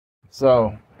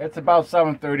So it's about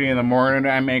 7:30 in the morning.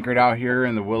 I'm anchored out here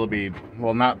in the Willoughby,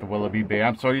 well, not the Willoughby Bay.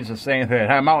 I'm so used to saying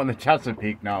that. I'm out in the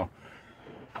Chesapeake now.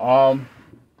 I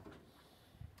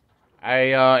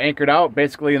anchored out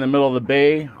basically in the middle of the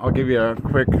bay. I'll give you a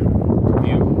quick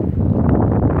view.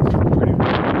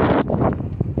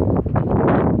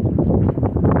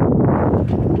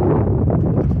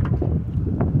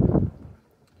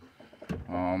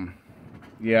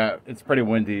 Yeah, it's pretty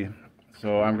windy,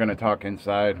 so I'm gonna talk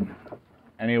inside.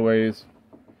 Anyways,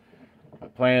 the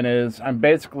plan is I'm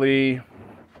basically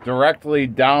directly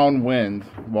downwind,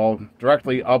 well,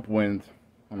 directly upwind.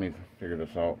 Let me figure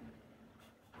this out.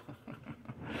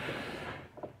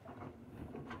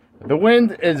 The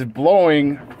wind is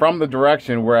blowing from the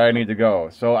direction where I need to go,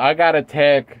 so I gotta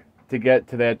tack to get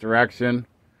to that direction.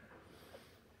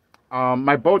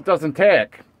 My boat doesn't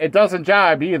tack. It doesn't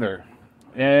jibe either.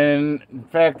 And in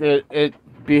fact, it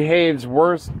behaves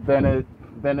worse than it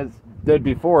did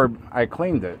before I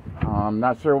cleaned it. I'm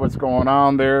not sure what's going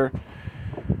on there.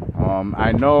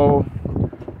 I know.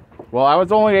 Well, I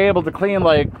was only able to clean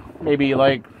maybe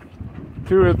 2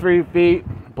 to 3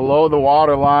 feet below the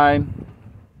water line.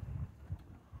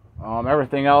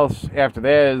 Everything else after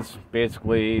that is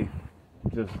basically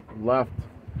just left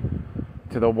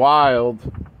to the wild,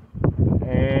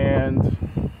 and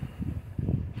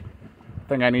I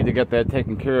think I need to get that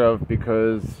taken care of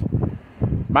because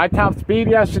my top speed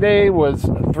yesterday was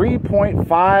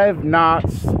 3.5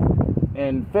 knots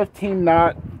and 15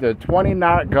 knot to 20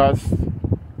 knot gusts.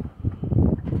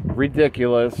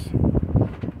 Ridiculous.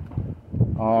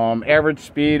 Average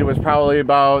speed was probably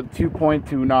about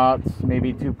 2.2 knots,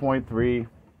 maybe 2.3.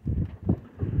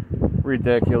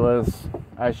 Ridiculous.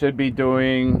 I should be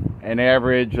doing an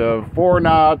average of 4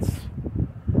 knots,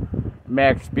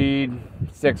 max speed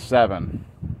 6-7.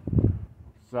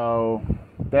 So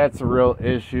that's a real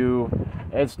issue.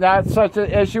 It's not such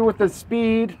an issue with the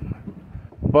speed,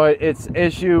 but it's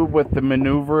issue with the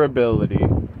maneuverability.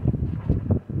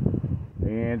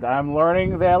 And I'm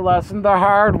learning that lesson the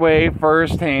hard way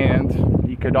firsthand.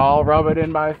 You could all rub it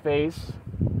in my face.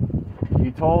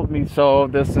 You told me so,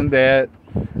 this and that.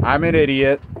 I'm an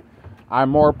idiot. I'm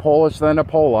more Polish than a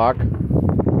Polak.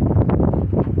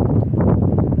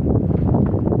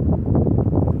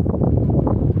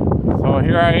 So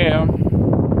here I am.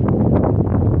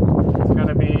 It's going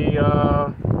to be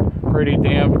pretty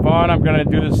damn fun. I'm going to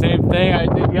do the same thing I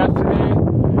did yesterday.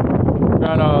 I'm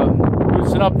going to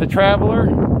loosen up the Traveler,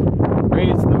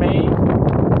 raise the main,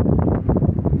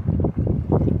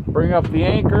 bring up the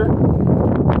anchor,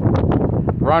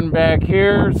 run back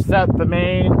here, set the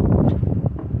main,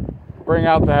 bring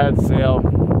out the head sail,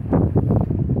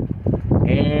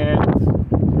 and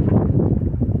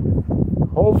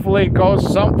hopefully go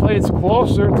someplace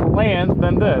closer to land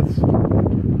than this.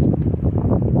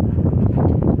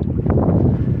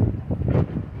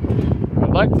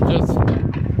 I'd like to just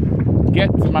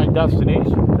get to my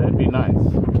destination. That'd be nice.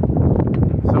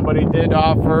 Somebody did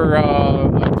offer a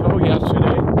tow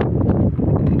yesterday.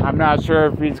 I'm not sure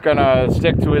if he's gonna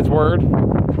stick to his word.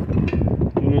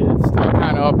 It's still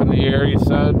kind of up in the air, he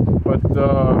said, but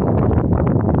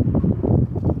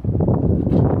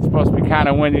it's supposed to be kind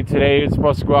of windy today. It's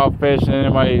supposed to go out fishing, and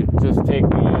it might just take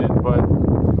me in, but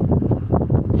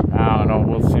I don't know.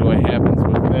 We'll see what happens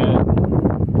with that.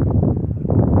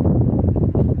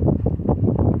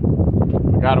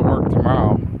 I gotta work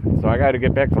tomorrow, so I gotta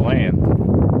get back to land.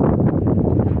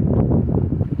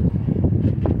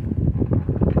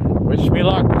 Wish me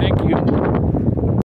luck. Thank you.